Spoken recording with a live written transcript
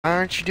Why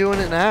aren't you doing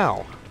it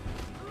now?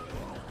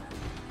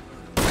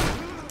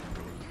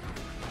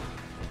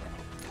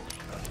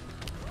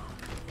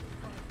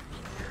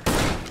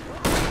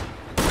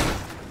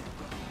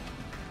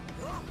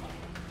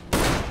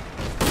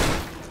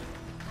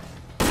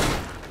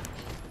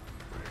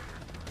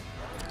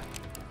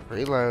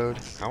 Reload.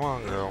 Come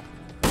on, girl.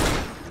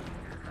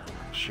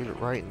 Shoot it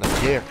right in the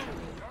dick.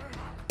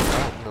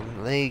 Right in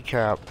the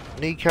kneecap.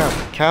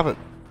 Kneecap. Cap it.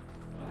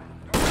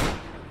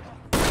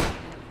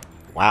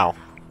 Wow.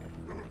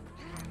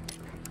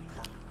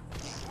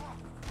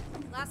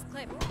 Last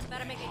clip.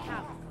 Better make it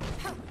count.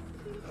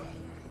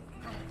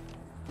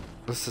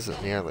 This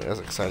isn't nearly as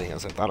exciting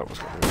as I thought it was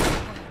going to be.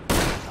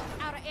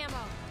 Out of ammo.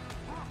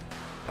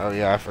 Oh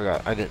yeah, I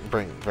forgot. I didn't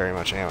bring very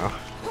much ammo.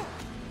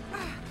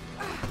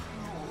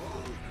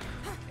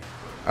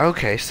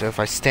 Okay, so if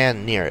I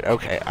stand near it.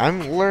 Okay,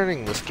 I'm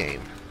learning this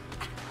game.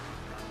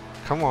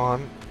 Come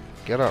on.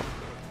 Get up.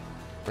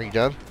 Are you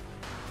dead?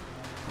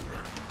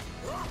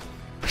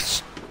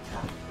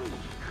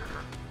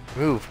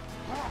 Move.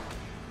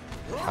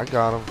 I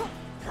got him.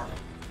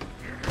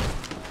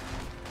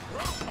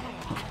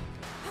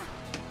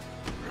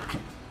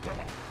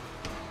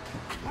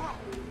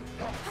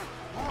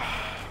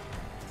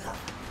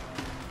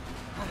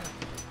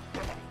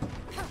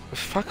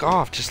 Fuck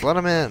off. Just let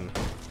him in.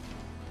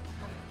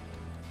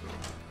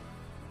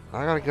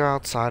 I gotta go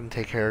outside and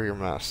take care of your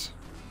mess.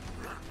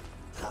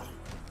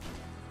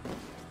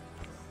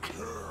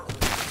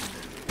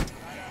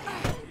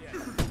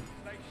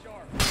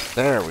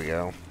 There we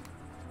go.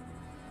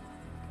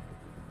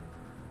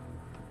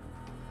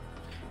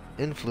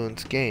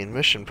 Influence gain.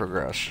 Mission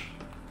progress.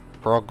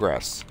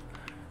 Progress.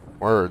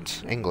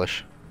 Words.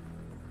 English.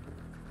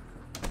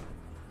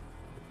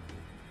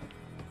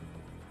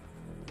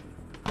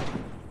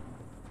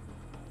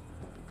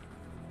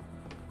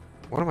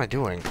 What am I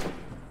doing?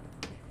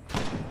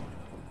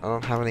 I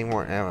don't have any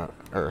more ammo.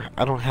 Or,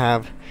 I don't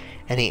have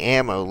any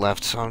ammo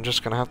left, so I'm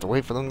just gonna have to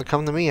wait for them to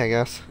come to me, I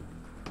guess.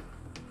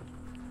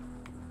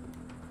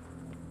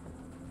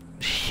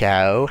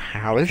 So,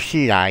 how is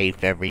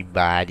life,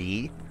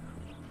 everybody?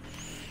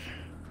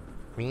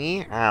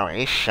 Me? Oh,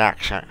 it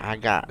sucks. I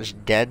got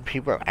dead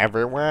people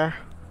everywhere.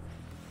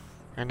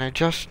 And I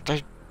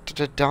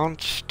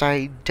don't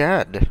stay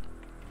dead.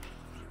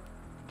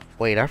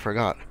 Wait, I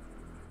forgot.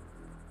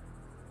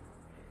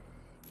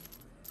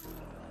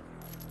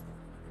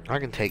 I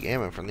can take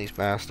ammo from these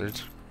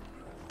bastards.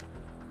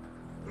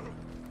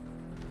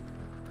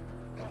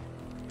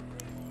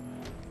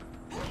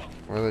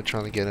 Where are they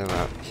trying to get in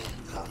at?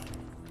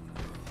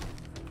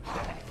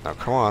 Now,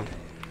 come on.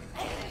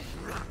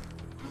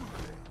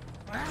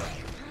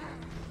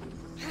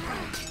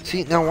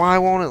 See, now why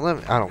won't it let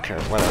me? I don't care,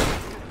 whatever.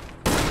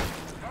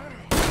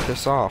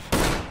 Piss off.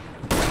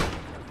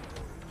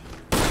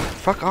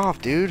 Fuck off,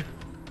 dude.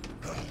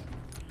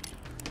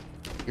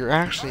 You're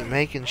actually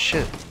making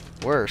shit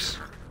worse.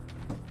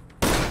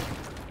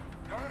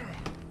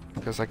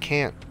 Because I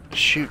can't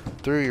shoot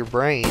through your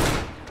brain.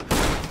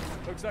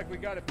 Looks like we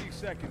got a few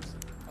seconds.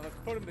 Now let's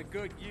put them to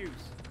good use.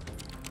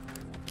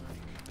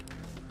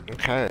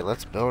 Okay,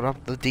 let's build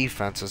up the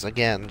defenses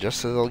again,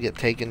 just so they'll get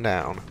taken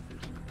down.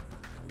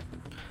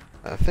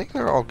 I think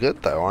they're all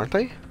good though, aren't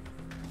they?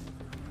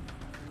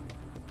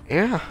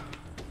 Yeah.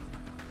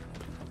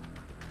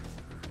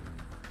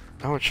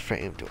 How much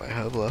fame do I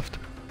have left?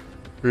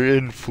 Or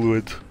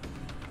influence.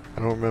 I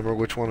don't remember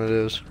which one it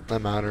is.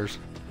 That matters.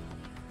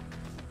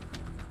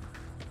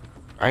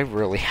 I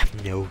really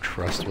have no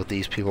trust with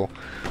these people.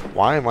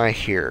 Why am I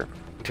here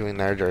doing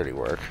their dirty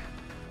work?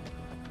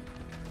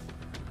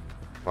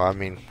 Well, I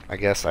mean, I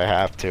guess I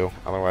have to.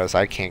 Otherwise,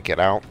 I can't get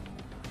out.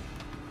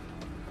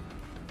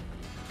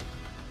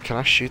 Can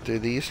I shoot through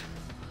these?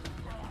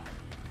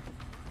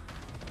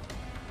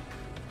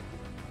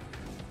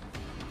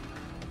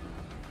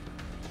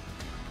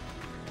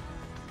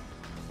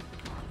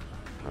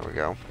 There we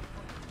go.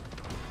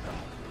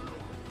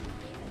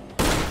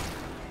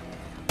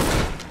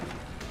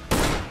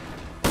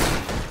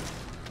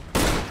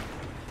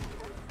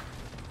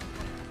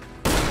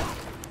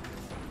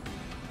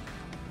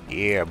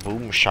 Yeah,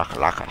 boom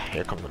shakalaka.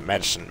 Here comes the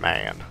medicine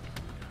man.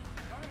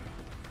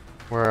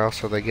 Where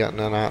else are they getting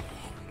in at?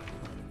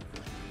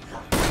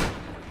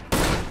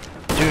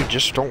 Dude,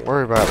 just don't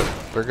worry about it.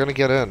 They're gonna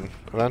get in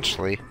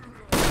eventually.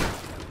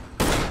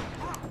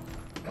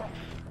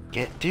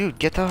 Dude,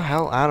 get the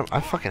hell out of.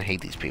 I fucking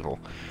hate these people.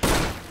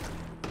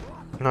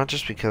 Not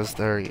just because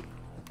they're.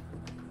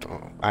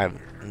 I have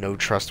no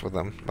trust with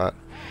them, but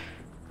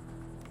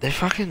they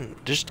fucking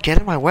just get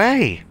in my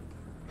way.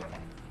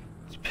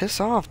 Just piss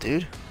off,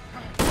 dude.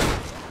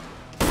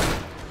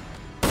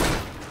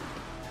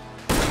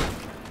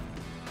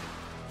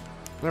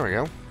 There we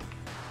go.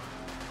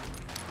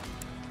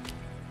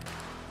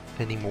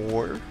 Any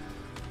more?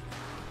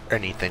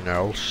 Anything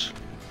else?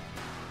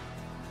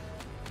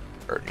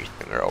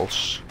 Anything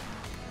else?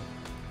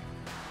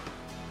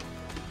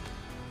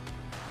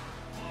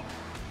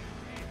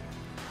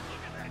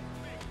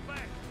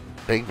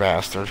 Big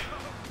bastard.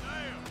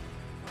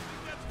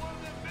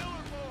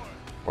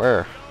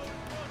 Where?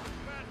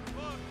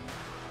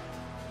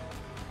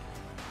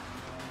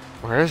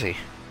 Where is he?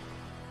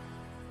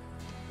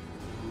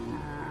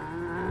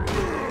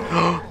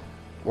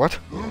 What?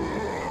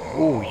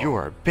 Oh, you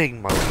are a big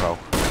mofo.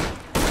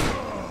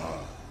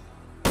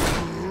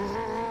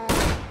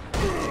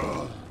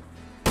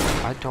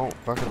 I don't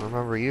fucking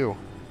remember you.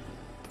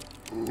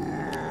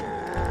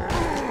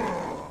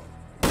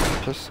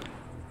 Piss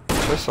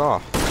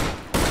off.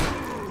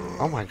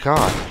 Oh my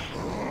god.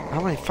 How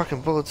many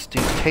fucking bullets do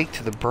you take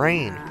to the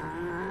brain?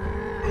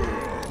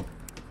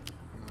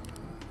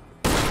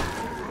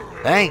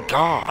 Thank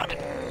God.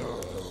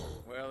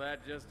 Well,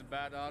 that just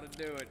about ought to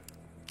do it.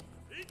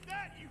 Eat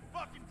that, you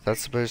fucking.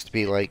 That's supposed to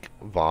be like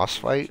a boss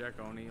fight, Check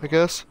on Eli. I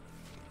guess.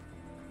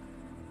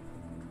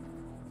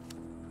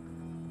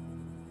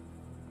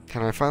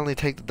 Can I finally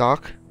take the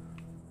dock?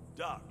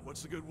 Doc,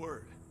 what's the good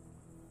word?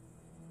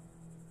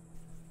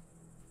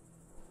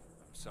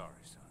 I'm sorry,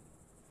 son. I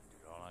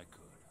did all I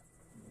could.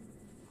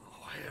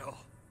 Oh,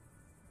 hell.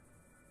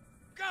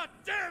 God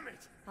damn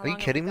it! How Are you long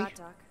have kidding we me? got,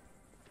 Doc?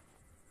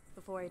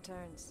 Before he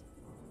turns.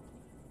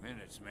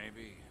 Minutes,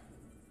 maybe.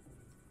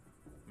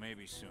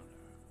 Maybe sooner.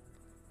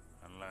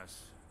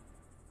 Unless...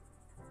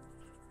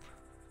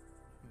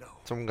 No.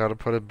 Someone got to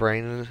put a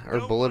brain in, or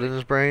a bullet in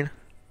his brain.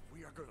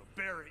 We are gonna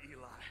bury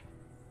Eli.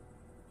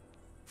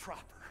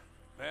 Proper.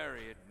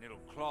 bury it and it'll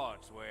claw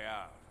its way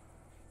out.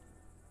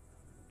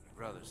 Your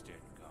brother's dead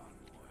and gone,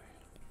 boy.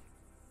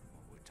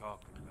 What we're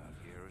talking about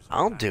here is...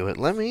 I'll do it.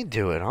 Let me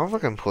do it. I'll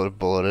fucking put a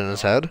bullet in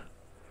his head.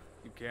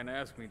 You can't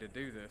ask me to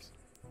do this.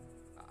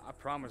 I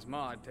promised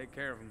Ma I'd take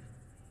care of him.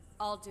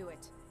 I'll do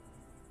it.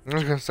 I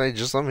was gonna say,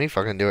 just let me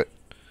fucking do it.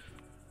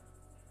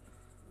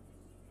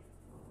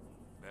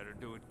 Better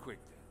do it quick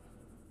then,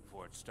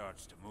 before it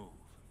starts to move.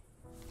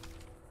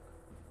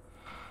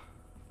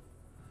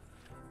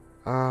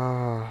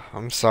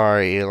 I'm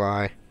sorry,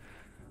 Eli.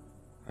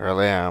 I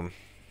really am.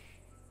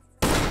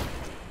 Oh,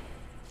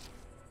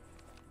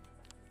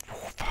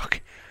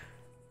 fuck.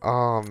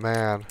 Oh,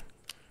 man.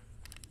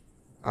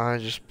 I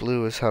just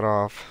blew his head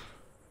off.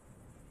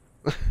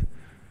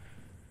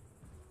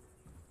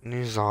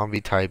 New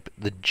zombie type,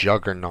 the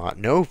Juggernaut.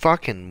 No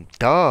fucking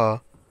duh. I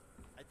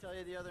tell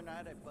you the other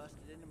night I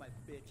busted into my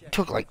bitch.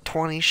 Took like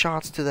 20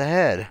 shots to the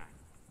head.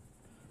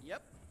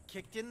 Yep,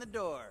 kicked in the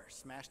door,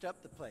 smashed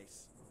up the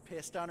place,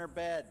 pissed on her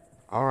bed.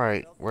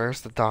 Alright,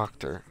 where's the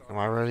doctor? Am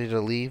I ready to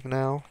leave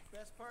now?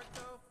 Best part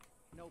though,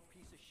 no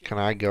piece of shit. Can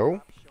I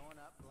go? Showing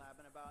up,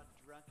 blabbing about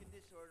drunk and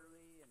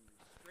disorderly and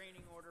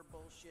restraining order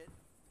bullshit.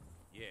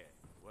 Yeah,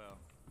 well,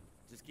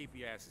 just keep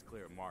your asses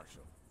clear of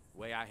Marshall.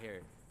 Way I hear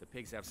it, the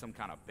pigs have some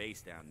kind of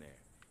base down there,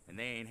 and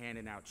they ain't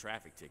handing out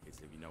traffic tickets,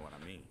 if you know what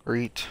I mean.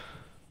 Greet.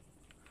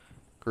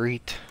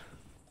 Greet.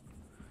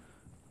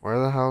 Where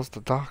the hell's the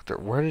doctor?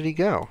 Where did he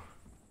go?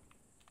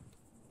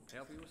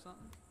 Help you with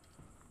something?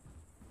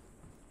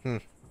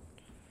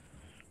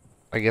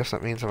 I guess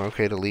that means I'm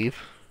okay to leave.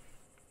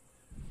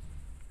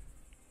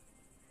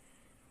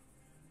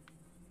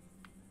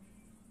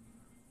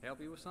 Help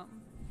you with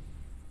something?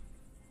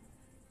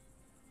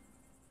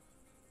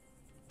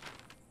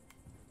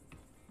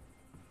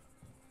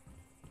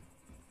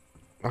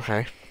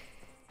 Okay.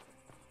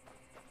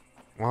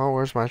 Well,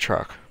 where's my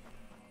truck?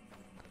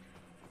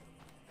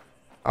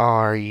 Oh,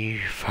 are you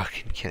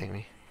fucking kidding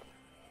me?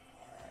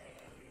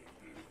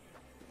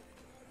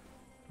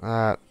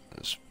 That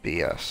is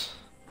BS.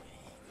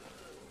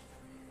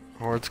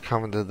 Horde's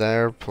coming to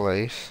their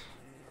place.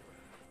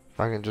 If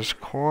I can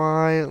just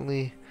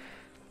quietly,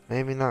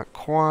 maybe not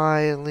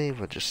quietly,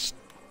 but just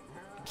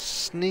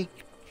sneak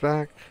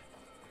back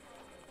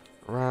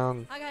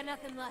around I got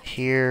nothing left.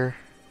 here.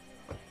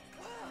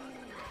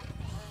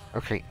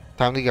 Okay,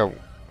 time to go.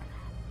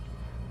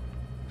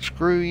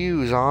 Screw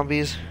you,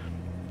 zombies.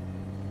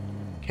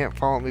 Can't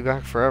follow me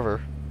back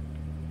forever.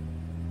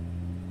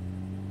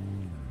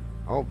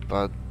 Oh,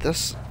 but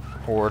this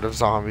horde of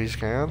zombies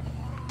can.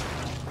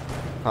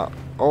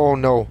 Oh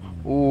no.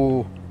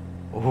 Ooh.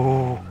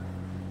 Ooh.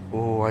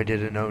 Ooh, I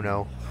did a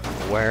no-no.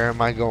 Where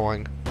am I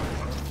going?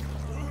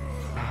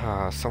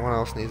 Someone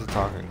else needs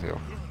talking to.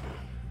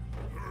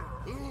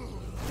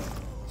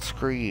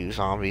 Screw you,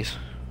 zombies.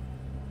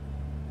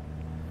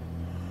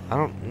 I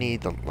don't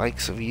need the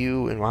likes of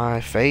you in my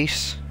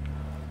face.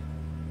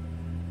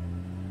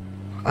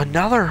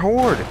 Another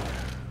horde!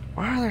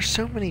 Why are there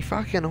so many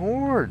fucking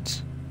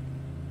hordes?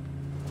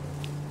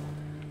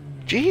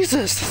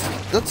 Jesus!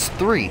 That's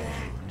three.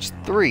 Just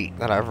three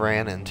that I've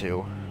ran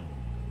into.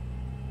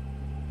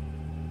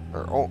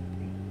 Or, oh,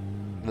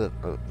 the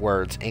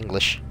words,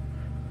 English.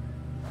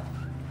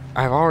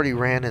 I've already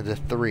ran into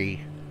three.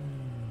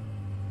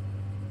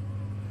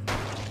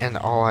 And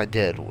all I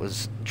did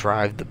was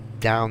drive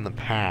down the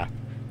path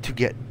to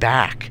get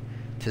back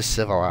to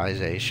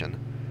civilization.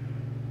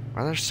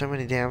 Why are there so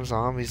many damn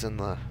zombies in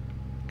the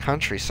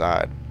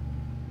countryside?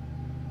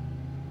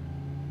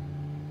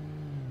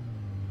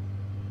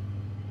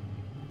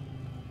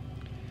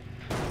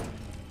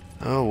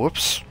 Oh,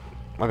 whoops.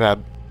 My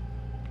bad.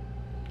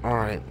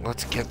 Alright,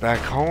 let's get back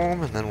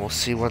home and then we'll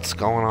see what's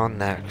going on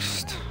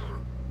next.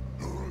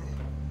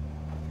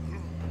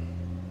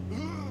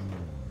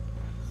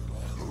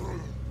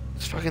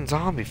 This fucking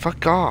zombie,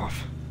 fuck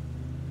off.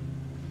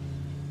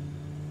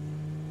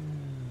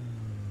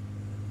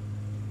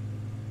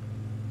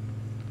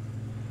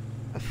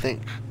 I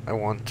think I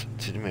want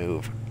to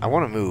move. I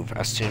want to move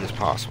as soon as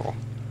possible.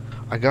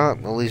 I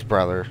got Lily's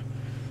brother.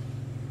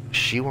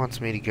 She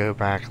wants me to go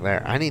back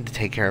there. I need to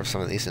take care of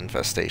some of these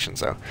infestations,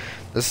 though.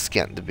 This is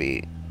getting to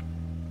be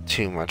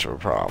too much of a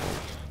problem.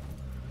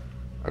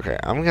 Okay,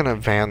 I'm gonna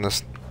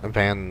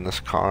abandon this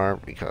car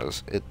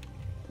because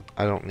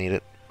I don't need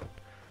it.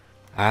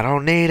 I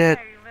don't need it.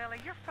 Hey, Lily,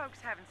 your folks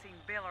haven't seen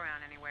Bill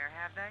around anywhere,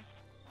 have they?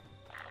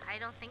 I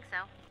don't think so.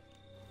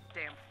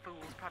 Damn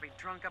fool's probably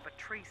drunk up a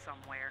tree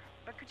somewhere.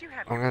 But could you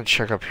have I'm gonna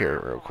check up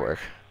here real quick.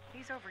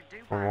 He's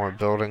overdue For by more now.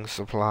 building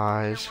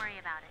supplies. Don't worry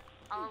about it.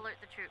 I'll alert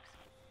the troops.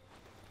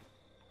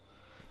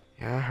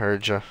 Yeah, I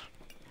heard ya.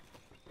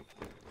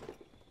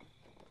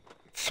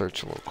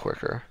 Search a little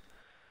quicker.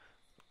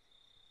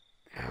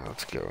 Yeah,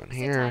 let's go in Sit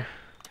here.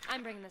 tight.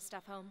 I'm bringing this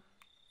stuff home.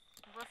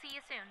 We'll see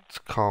you soon. Let's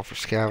call for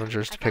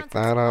scavengers to I pick found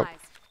some that up.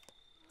 supplies.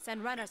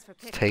 Send runners for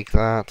Let's pickup. take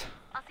that.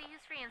 I'll see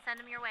who's free and send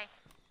him your way.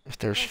 If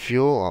there's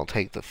fuel, I'll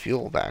take the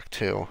fuel back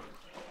too.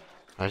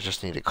 I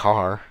just need a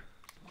car.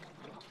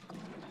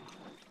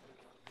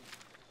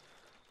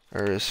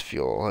 There is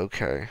fuel,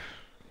 okay.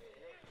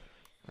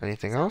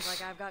 Anything Sounds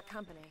else? like I've got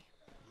company.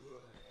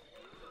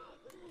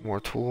 More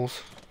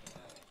tools.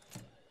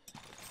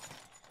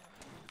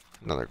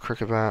 Another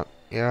cricket bat.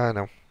 Yeah, I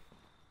know.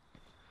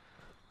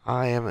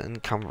 I am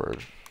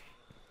encumbered.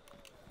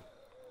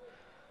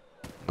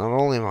 Not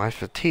only am I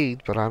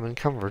fatigued, but I'm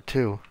encumbered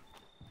too.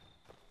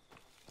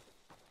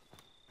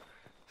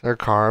 Is there a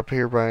car up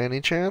here by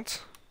any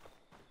chance?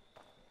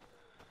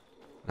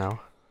 No.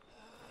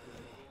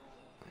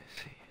 Let me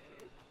see.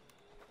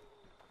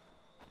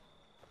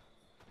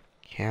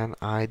 Can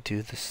I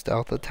do the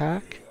stealth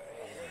attack?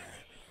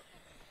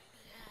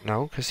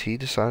 No, because he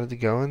decided to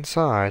go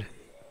inside.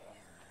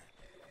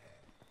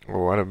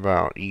 Well, what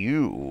about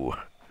you?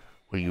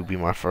 Will you be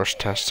my first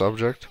test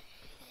subject?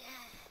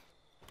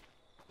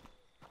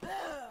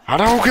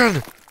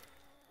 Hadouken!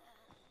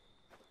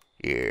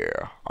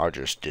 Yeah, I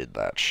just did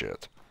that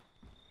shit.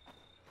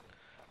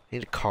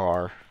 Need a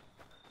car.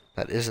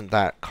 That isn't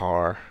that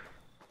car.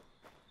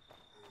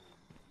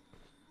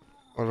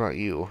 What about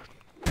you?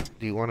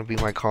 Do you want to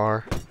be my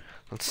car?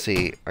 Let's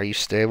see. Are you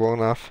stable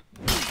enough?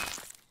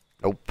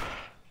 Nope.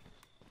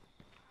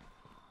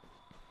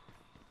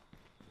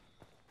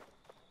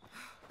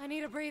 I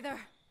need a breather.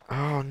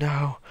 Oh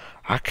no,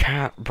 I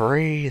can't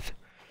breathe.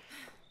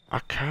 I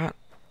can't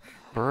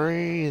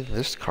breathe.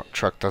 This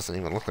truck doesn't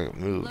even look like it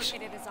moves.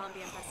 Located a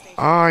zombie infestation.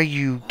 Are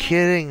you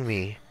kidding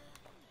me?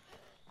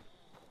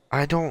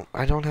 I don't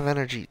have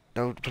energy.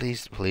 No,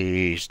 please,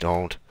 please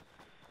don't.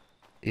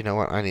 You know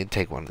what? I need to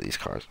take one of these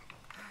cars.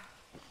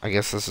 I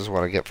guess this is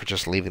what I get for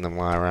just leaving them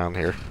lie around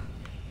here.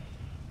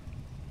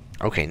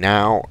 Okay,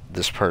 now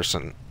that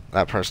person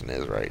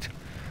is right.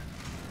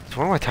 Is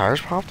one of my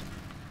tires popped?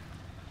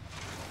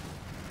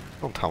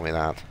 Don't tell me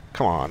that.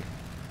 Come on.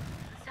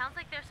 Sounds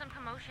like there's some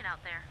commotion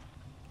out there.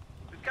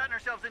 We've gotten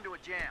ourselves into a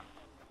jam.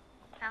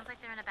 Sounds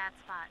like they're in a bad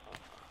spot.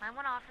 Might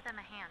want to offer them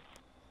a hand.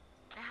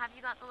 Have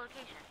you got the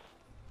location?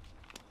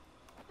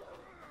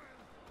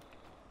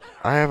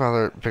 I have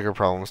other bigger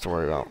problems to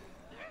worry about.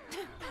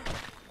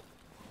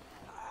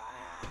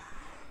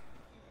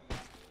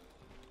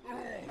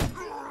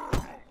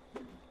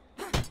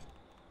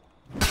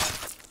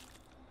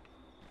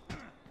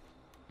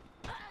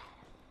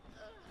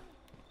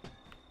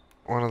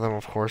 One of them,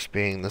 of course,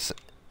 being this,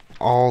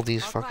 all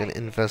these fucking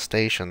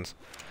infestations.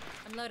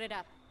 I'm loaded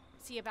up.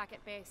 See you back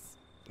at base.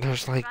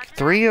 There's like Roger that.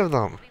 3 of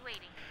them. We'll be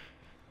waiting.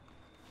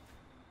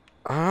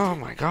 Oh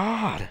my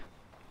god.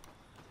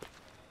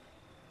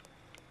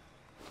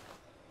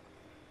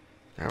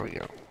 There we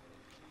go.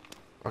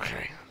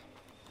 Okay.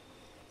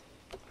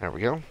 There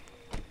we go.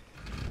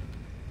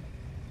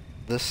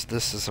 This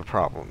is a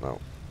problem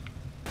though.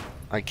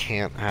 I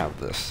can't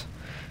have this.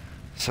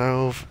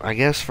 So, I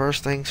guess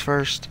first things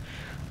first,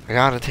 I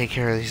gotta take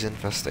care of these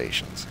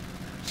infestations.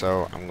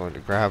 So, I'm going to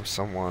grab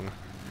someone,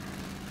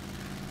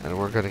 and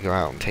we're gonna go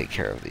out and take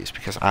care of these,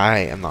 because I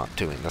am not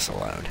doing this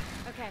alone.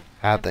 Okay.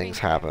 Bad I'm things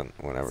free now. happen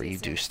whenever See you you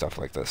do soon. stuff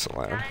like this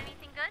alone. Got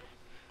anything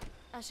good?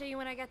 I'll show you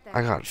when I get there.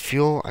 I got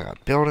fuel, I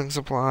got building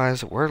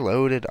supplies, we're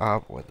loaded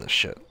up with this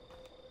shit.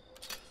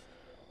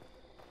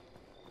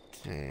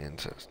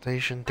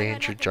 Infestation,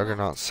 danger, nothing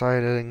juggernaut left.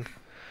 sighting.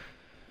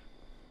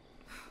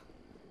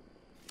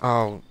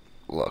 Oh,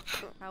 look.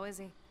 How is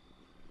he?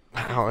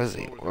 How is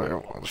he?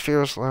 Well, it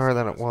feels slower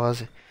than it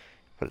was,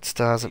 but it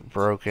still hasn't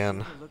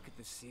broken. Look at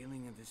the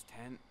ceiling of this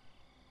tent.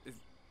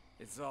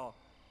 It's all,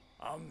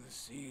 I'm the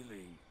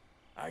ceiling.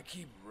 I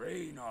keep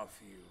rain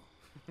off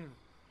you.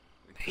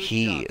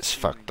 He is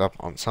fucked up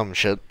on some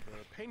shit.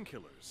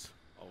 Painkillers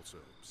also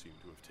seem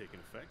to have taken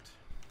effect.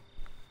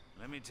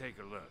 Let me take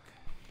a look.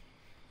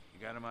 You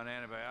got him on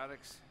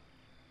antibiotics?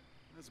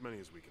 As many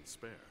as we can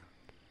spare.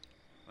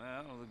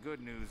 Well, the good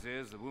news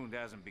is the wound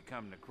hasn't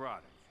become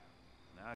necrotic.